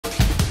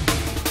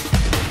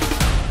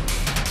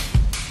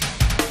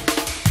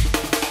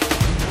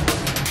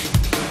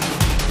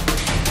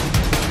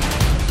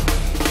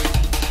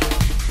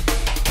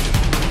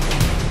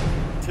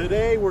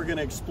we're going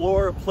to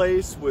explore a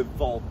place with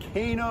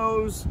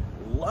volcanoes,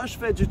 lush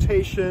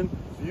vegetation,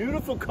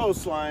 beautiful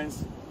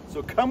coastlines.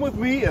 So come with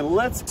me and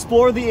let's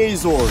explore the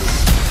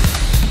Azores.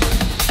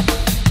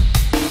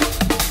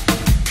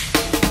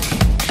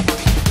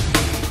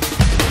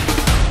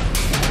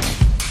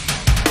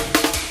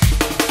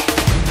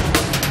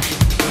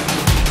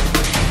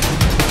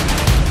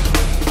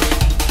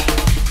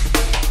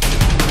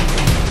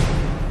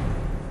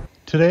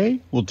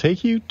 Today, we'll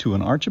take you to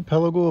an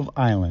archipelago of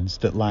islands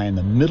that lie in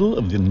the middle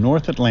of the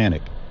North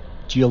Atlantic.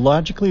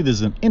 Geologically, this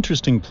is an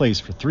interesting place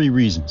for three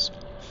reasons.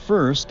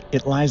 First,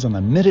 it lies on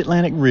the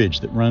mid-Atlantic ridge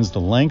that runs the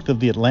length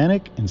of the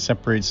Atlantic and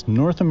separates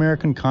North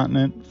American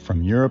continent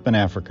from Europe and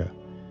Africa.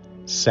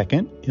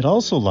 Second, it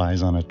also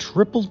lies on a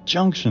triple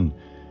junction,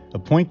 a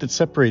point that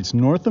separates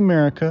North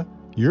America,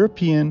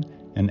 European,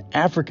 and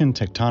African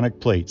tectonic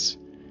plates.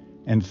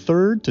 And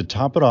third, to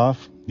top it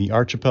off, the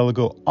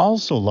archipelago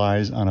also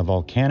lies on a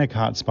volcanic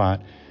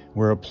hotspot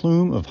where a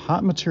plume of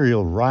hot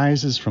material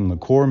rises from the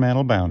core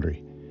mantle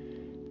boundary.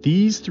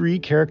 These three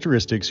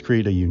characteristics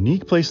create a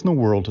unique place in the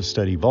world to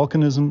study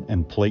volcanism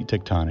and plate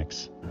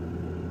tectonics.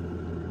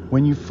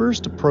 When you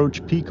first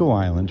approach Pico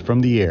Island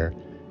from the air,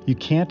 you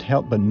can't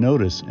help but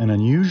notice an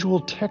unusual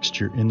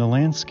texture in the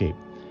landscape.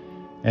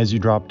 As you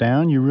drop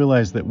down, you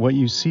realize that what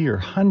you see are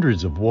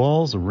hundreds of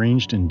walls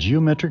arranged in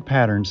geometric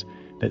patterns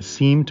that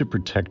seem to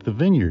protect the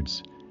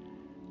vineyards.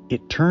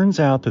 It turns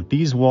out that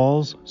these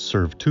walls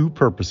serve two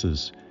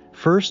purposes.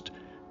 First,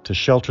 to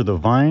shelter the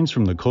vines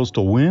from the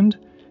coastal wind,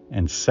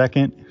 and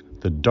second,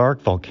 the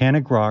dark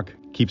volcanic rock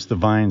keeps the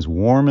vines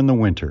warm in the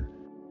winter.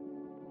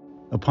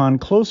 Upon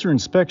closer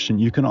inspection,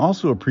 you can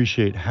also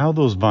appreciate how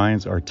those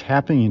vines are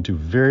tapping into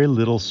very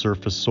little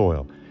surface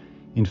soil.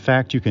 In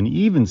fact, you can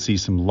even see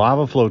some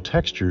lava flow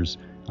textures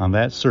on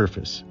that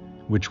surface,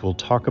 which we'll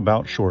talk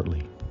about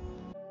shortly.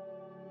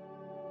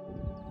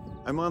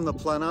 I'm on the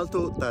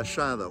Planalto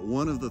Taxada,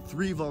 one of the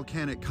three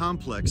volcanic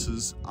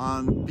complexes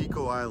on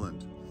Pico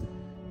Island.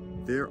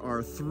 There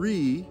are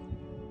three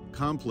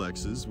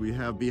complexes. We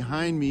have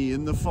behind me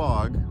in the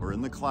fog, or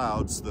in the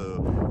clouds, the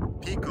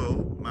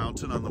Pico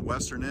mountain on the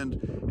western end,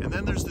 and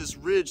then there's this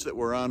ridge that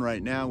we're on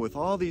right now with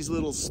all these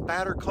little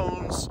spatter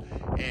cones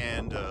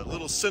and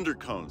little cinder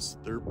cones.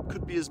 There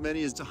could be as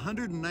many as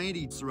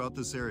 190 throughout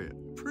this area.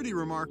 Pretty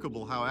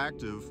remarkable how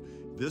active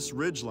this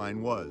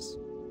ridgeline was.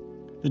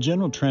 The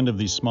general trend of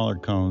these smaller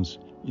cones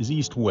is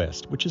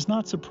east-west, which is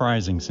not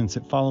surprising since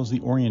it follows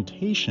the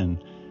orientation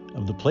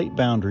of the plate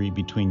boundary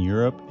between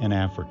Europe and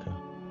Africa.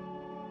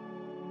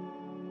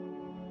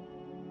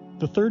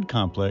 The third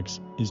complex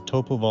is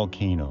Topo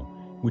Volcano,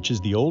 which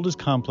is the oldest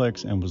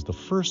complex and was the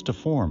first to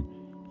form.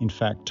 In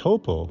fact,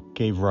 Topo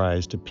gave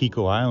rise to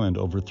Pico Island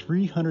over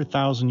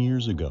 300,000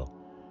 years ago.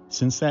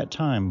 Since that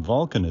time,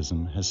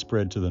 volcanism has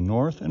spread to the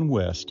north and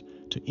west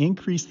to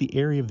increase the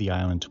area of the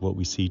island to what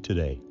we see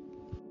today.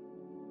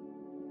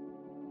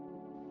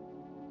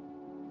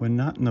 When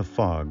not in the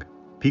fog,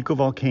 Pico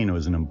Volcano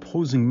is an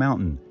imposing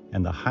mountain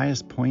and the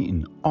highest point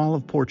in all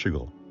of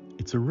Portugal.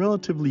 It's a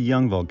relatively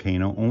young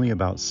volcano, only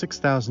about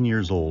 6,000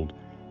 years old,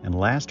 and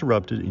last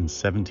erupted in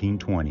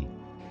 1720.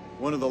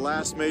 One of the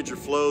last major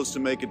flows to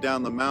make it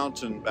down the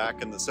mountain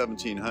back in the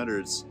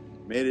 1700s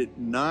made it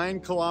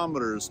 9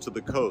 kilometers to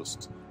the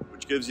coast,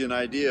 which gives you an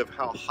idea of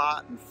how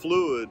hot and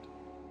fluid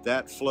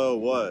that flow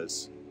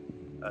was.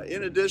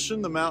 In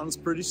addition, the mountain's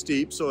pretty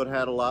steep, so it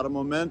had a lot of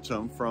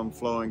momentum from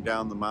flowing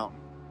down the mountain.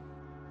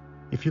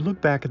 If you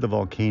look back at the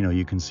volcano,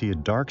 you can see a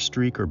dark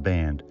streak or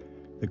band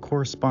that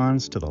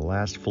corresponds to the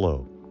last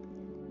flow.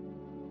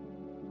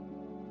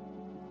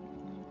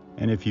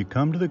 And if you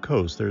come to the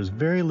coast, there is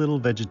very little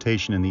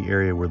vegetation in the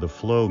area where the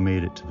flow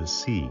made it to the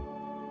sea.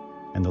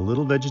 And the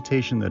little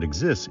vegetation that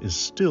exists is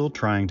still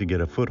trying to get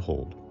a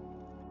foothold.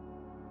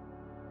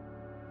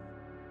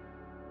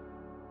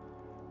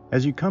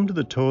 As you come to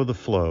the toe of the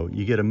flow,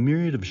 you get a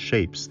myriad of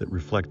shapes that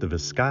reflect the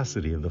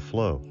viscosity of the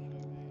flow.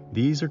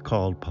 These are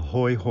called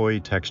pahoi-hoi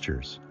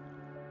textures.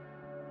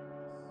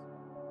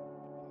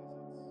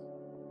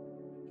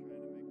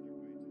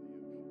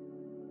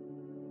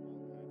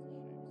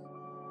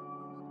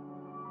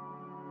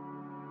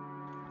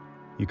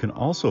 You can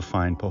also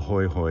find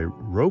pahoi-hoi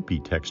ropey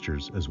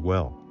textures as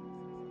well.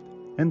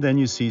 And then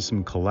you see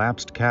some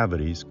collapsed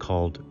cavities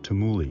called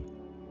tumuli,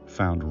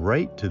 found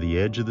right to the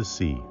edge of the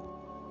sea.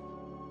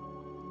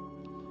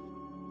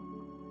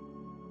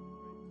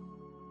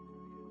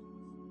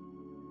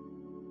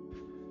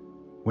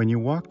 When you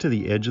walk to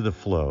the edge of the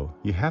flow,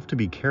 you have to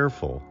be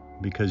careful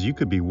because you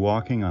could be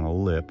walking on a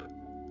lip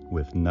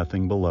with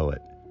nothing below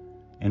it,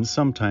 and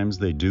sometimes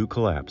they do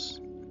collapse.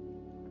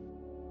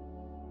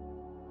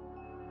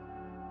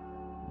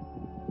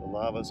 The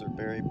lavas are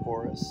very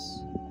porous.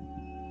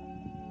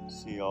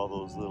 See all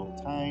those little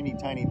tiny,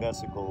 tiny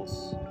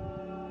vesicles.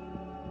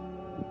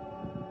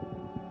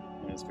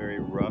 And it's very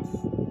rough.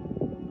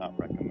 Not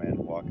recommend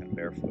walking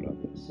barefoot on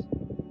this.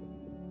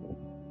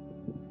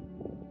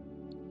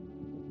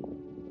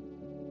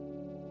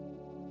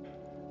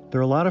 There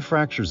are a lot of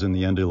fractures in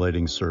the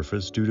undulating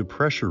surface due to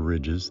pressure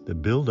ridges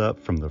that build up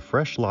from the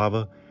fresh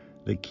lava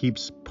that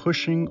keeps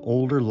pushing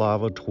older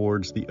lava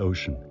towards the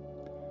ocean.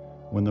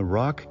 When the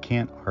rock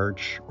can't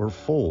arch or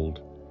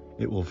fold,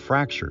 it will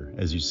fracture,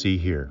 as you see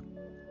here.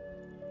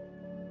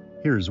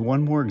 Here's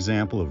one more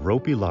example of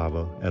ropey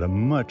lava at a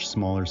much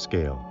smaller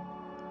scale,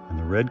 and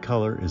the red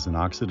color is an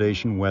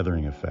oxidation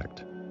weathering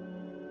effect.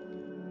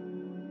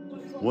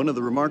 One of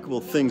the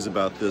remarkable things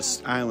about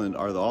this island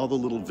are all the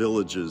little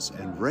villages,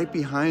 and right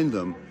behind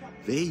them,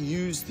 they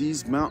use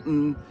these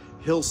mountain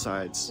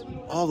hillsides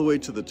all the way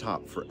to the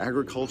top for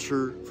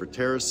agriculture, for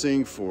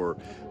terracing, for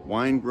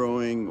wine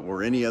growing,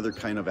 or any other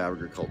kind of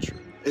agriculture.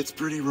 It's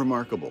pretty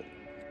remarkable.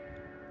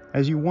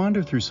 As you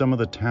wander through some of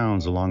the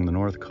towns along the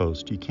north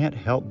coast, you can't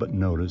help but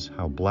notice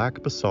how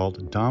black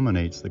basalt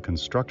dominates the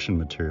construction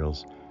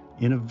materials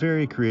in a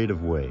very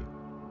creative way.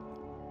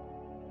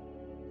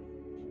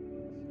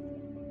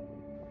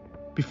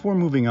 Before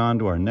moving on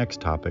to our next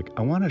topic,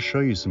 I want to show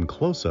you some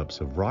close-ups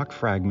of rock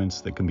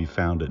fragments that can be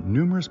found at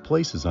numerous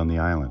places on the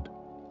island.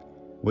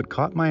 What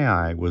caught my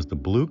eye was the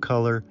blue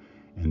color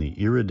and the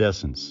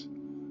iridescence.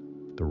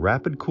 The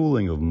rapid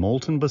cooling of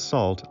molten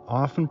basalt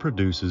often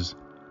produces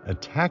a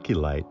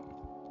tachylite,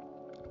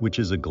 which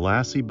is a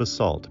glassy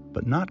basalt,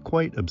 but not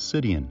quite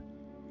obsidian.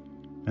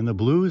 And the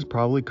blue is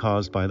probably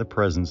caused by the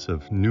presence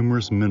of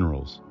numerous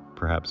minerals,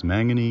 perhaps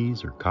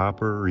manganese or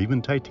copper or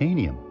even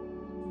titanium.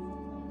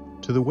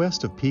 To the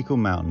west of Pico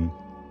Mountain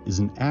is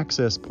an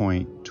access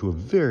point to a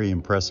very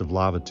impressive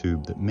lava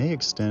tube that may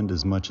extend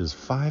as much as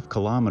 5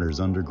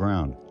 kilometers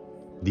underground.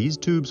 These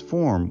tubes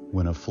form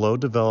when a flow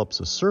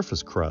develops a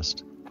surface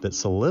crust that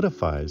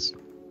solidifies,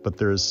 but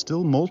there is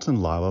still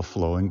molten lava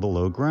flowing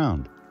below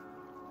ground.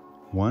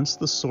 Once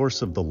the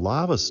source of the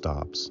lava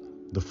stops,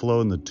 the flow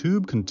in the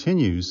tube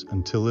continues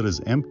until it is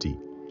empty,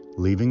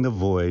 leaving the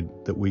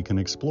void that we can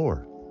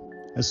explore.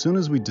 As soon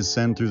as we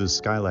descend through the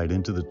skylight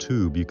into the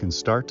tube, you can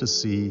start to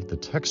see the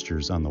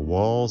textures on the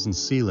walls and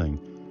ceiling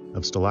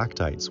of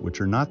stalactites, which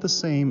are not the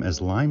same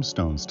as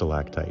limestone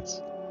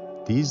stalactites.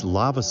 These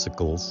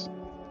lavasicles,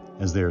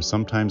 as they are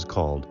sometimes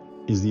called,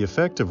 is the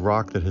effect of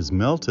rock that has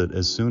melted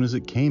as soon as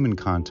it came in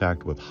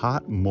contact with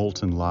hot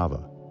molten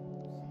lava.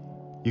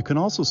 You can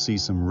also see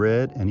some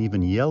red and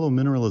even yellow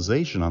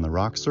mineralization on the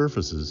rock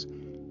surfaces,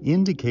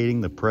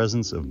 indicating the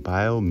presence of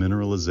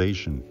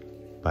biomineralization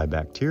by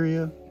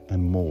bacteria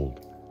and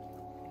mold.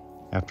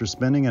 After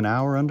spending an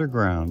hour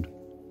underground,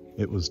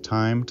 it was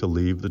time to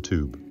leave the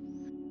tube.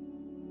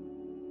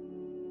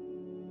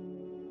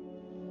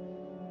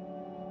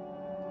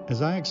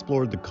 As I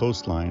explored the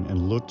coastline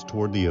and looked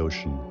toward the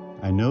ocean,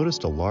 I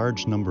noticed a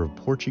large number of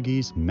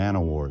Portuguese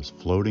Manowars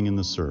floating in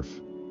the surf.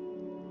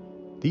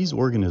 These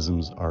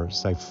organisms are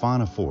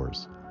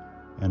siphonophores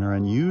and are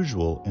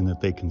unusual in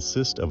that they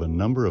consist of a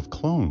number of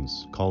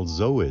clones called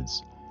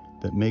zooids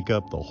that make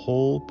up the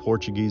whole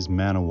Portuguese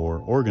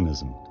Manowar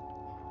organism.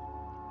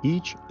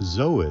 Each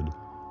zooid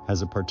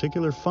has a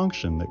particular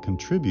function that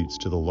contributes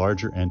to the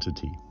larger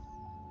entity.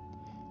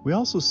 We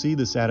also see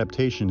this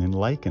adaptation in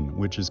lichen,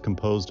 which is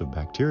composed of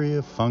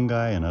bacteria,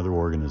 fungi, and other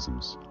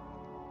organisms.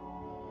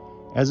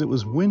 As it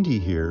was windy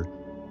here,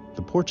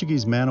 the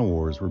Portuguese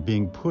Manowars were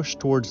being pushed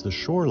towards the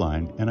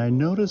shoreline, and I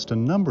noticed a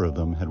number of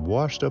them had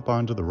washed up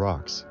onto the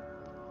rocks.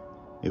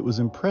 It was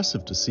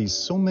impressive to see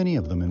so many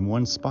of them in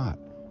one spot.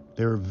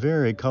 They were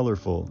very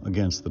colorful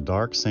against the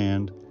dark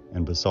sand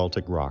and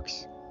basaltic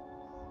rocks.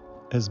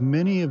 As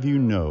many of you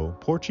know,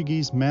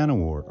 Portuguese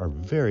Manowar are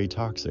very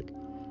toxic.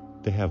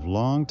 They have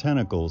long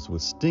tentacles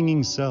with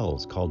stinging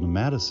cells called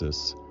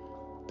nematocysts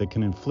that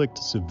can inflict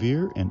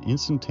severe and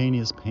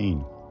instantaneous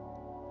pain.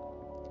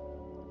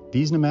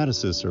 These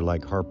nematocysts are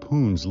like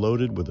harpoons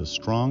loaded with a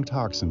strong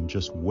toxin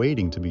just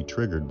waiting to be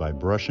triggered by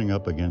brushing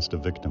up against a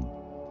victim.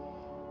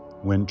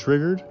 When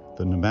triggered,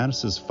 the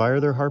nematocysts fire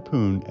their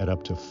harpoon at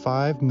up to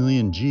 5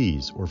 million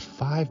Gs, or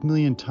 5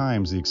 million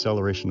times the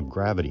acceleration of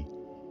gravity.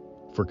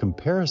 For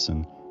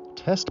comparison,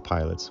 test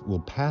pilots will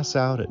pass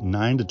out at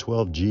 9 to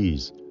 12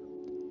 Gs.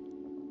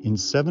 In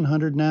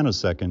 700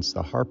 nanoseconds,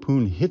 the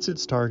harpoon hits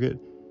its target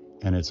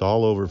and it's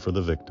all over for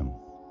the victim.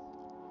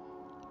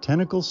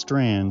 Tentacle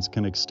strands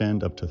can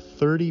extend up to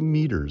 30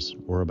 meters,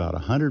 or about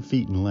 100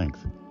 feet in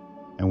length,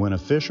 and when a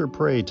fish or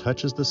prey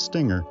touches the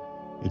stinger,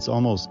 it's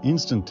almost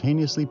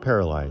instantaneously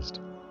paralyzed,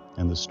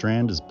 and the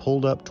strand is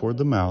pulled up toward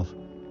the mouth,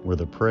 where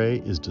the prey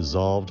is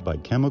dissolved by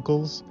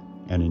chemicals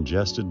and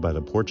ingested by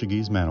the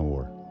Portuguese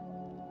Manowar.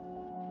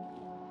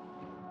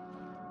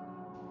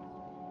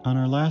 On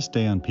our last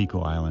day on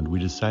Pico Island, we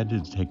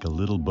decided to take a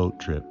little boat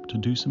trip to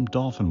do some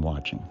dolphin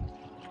watching.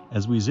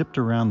 As we zipped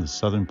around the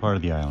southern part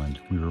of the island,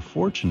 we were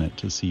fortunate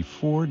to see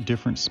 4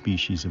 different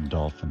species of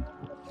dolphin.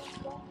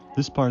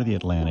 This part of the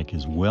Atlantic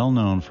is well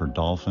known for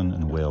dolphin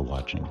and whale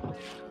watching.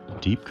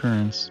 Deep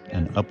currents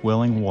and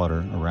upwelling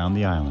water around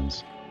the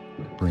islands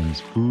brings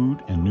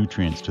food and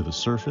nutrients to the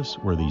surface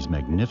where these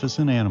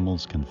magnificent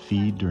animals can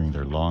feed during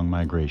their long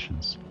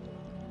migrations.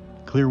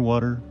 Clear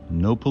water,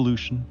 no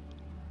pollution,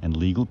 and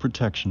legal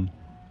protection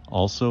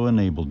also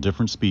enable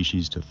different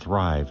species to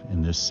thrive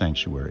in this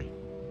sanctuary.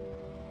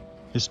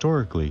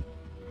 Historically,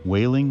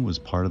 whaling was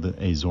part of the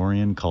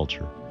Azorean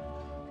culture.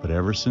 But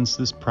ever since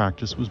this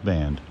practice was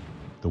banned,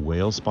 the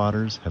whale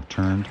spotters have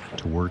turned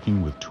to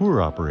working with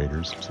tour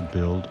operators to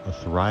build a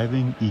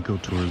thriving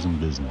ecotourism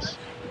business.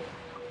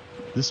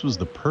 This was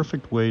the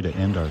perfect way to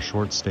end our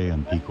short stay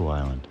on Pico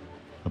Island,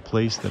 a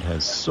place that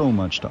has so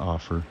much to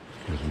offer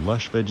with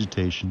lush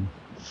vegetation,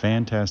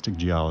 fantastic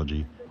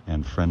geology,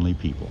 and friendly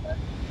people.